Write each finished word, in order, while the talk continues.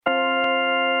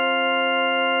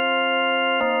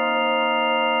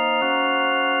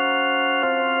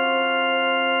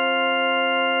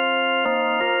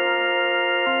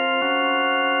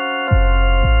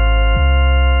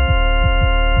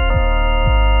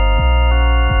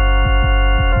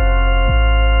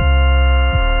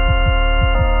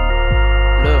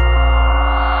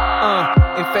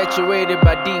Punctuated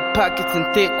by deep pockets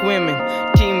and thick women.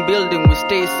 Team building, we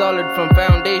stay solid from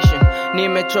foundation.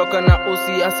 Nimechoka na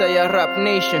usiasa ya rap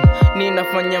nation.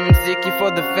 Ninafanya mziki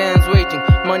for the fans waiting.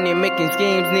 Money making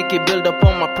schemes, Nikki build up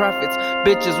on my profits.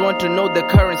 Bitches want to know the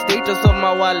current status of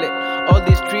my wallet. All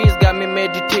these trees got me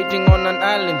meditating on an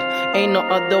island. Ain't no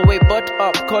other way but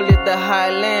up, call it the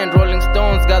highland. Rolling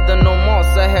Stones got the no more,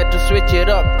 so I had to switch it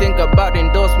up. Think about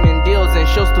endorsement deals and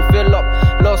shows to fill up.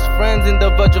 Lost friends in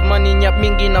the verge of money, nyap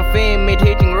mingi na fame. Made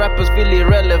hating rappers feel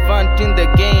irrelevant in the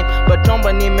game. But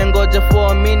tomba nimengoja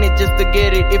for a minute just to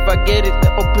get it. If I get it,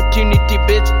 the opportunity,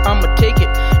 bitch, I'ma take it.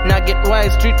 Now get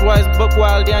wise, streetwise, buck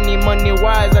wild, yani money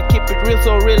wise. I keep it real,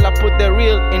 so real, I put the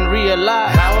real in real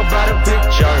life. How about a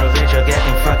bitch or a bitch or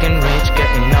getting fucking rich,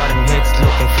 getting all them hits,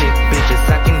 looking flick, bitches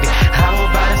sucking dick. How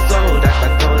about a soul that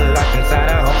got gold locked inside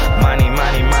a hole? Money,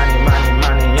 money, money, money,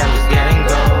 money, I'm just getting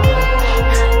gold.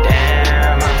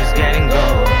 Damn, I'm just getting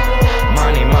gold.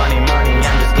 Money, money, money,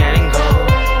 I'm just getting gold.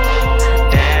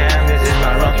 Damn, this is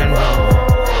my rock and roll.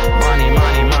 Money,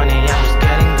 money, money, I'm just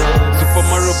getting gold. Super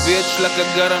Mario bitch, like I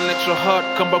got an extra heart.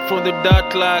 Come back from the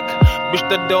dot like bitch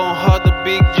that don't hard. The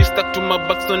big G stuck to my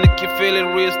back, so Nicky feel it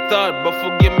restart. But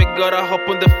forgive me, gotta hop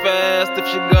on the fast. If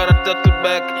she gotta tackle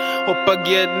back, hope I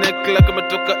get neck like I'm a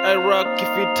toka Iraq.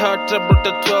 If it hard, I brought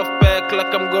a 12 pack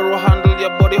like I'm gonna handle your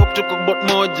body. Hope to cook but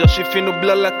moja. She finna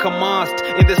blood like a mast.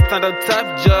 In the standard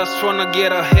type, just wanna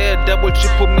get ahead. Double,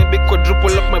 triple, maybe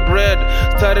quadruple up my bread.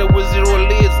 Started with 0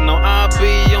 leads, now I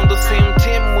be on the same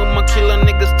team with my killer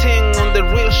niggas ting on the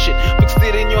real shit. Fix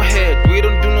it in your head. We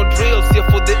don't do no drills here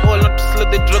for the all, not to slay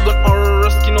the dragon or a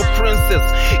rescue, no princess.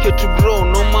 Here to grow,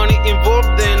 no money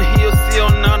involved, then here see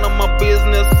on none of my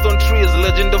business on trees.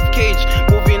 Legend of Cage,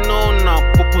 moving on now.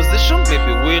 Proposition,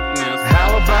 maybe witness.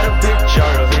 How about a bitch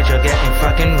or a bitch or getting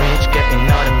fucking rich, getting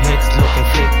all them hits, looking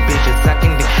flick, bitches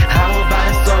sucking dick. How about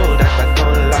a soul that got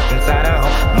gold locked inside a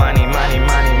hole? Money, money,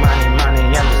 money, money, money,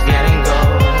 I'm just getting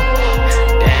gold.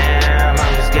 Damn,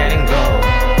 I'm just getting gold.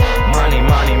 Money,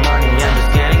 money, money, I'm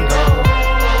just getting gold.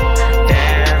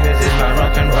 Damn, this is my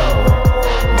rock and roll.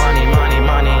 Money, money,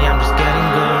 money, I'm just getting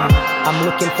gold. I'm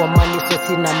looking for money, so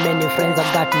see not many friends. I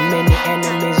got many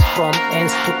enemies from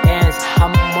ends to ends.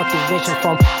 I'm motivation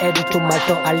from head to my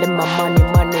toe. I let my money,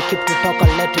 keep to talk. I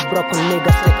let you broken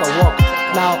niggas take a walk.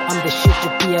 Now I'm the shit to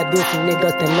peer these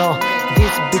niggas they know.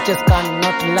 These bitches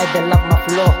cannot lie, they love my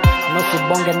flow. No si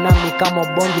bonge nami kama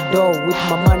bongi do. With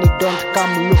my money don't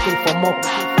come looking for more.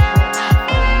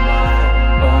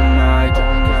 Oh my,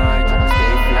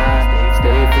 stay fly, stay fly,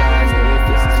 stay fly.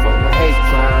 This is for the hate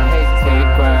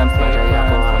crimes, maja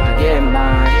yako hama get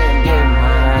mine.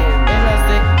 And I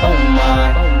say, oh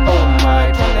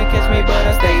my, tryna catch me but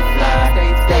I stay fly.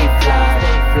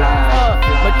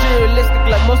 Materialistic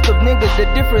like most of niggas. The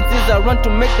difference is I run to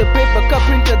make the paper cut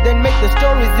printer, then make the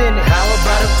stories in it. How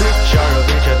about a bitch or a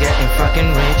bitch or getting fucking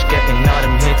rich, getting all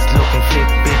them hits, looking flick,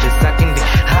 bitches sucking dick.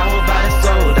 How about a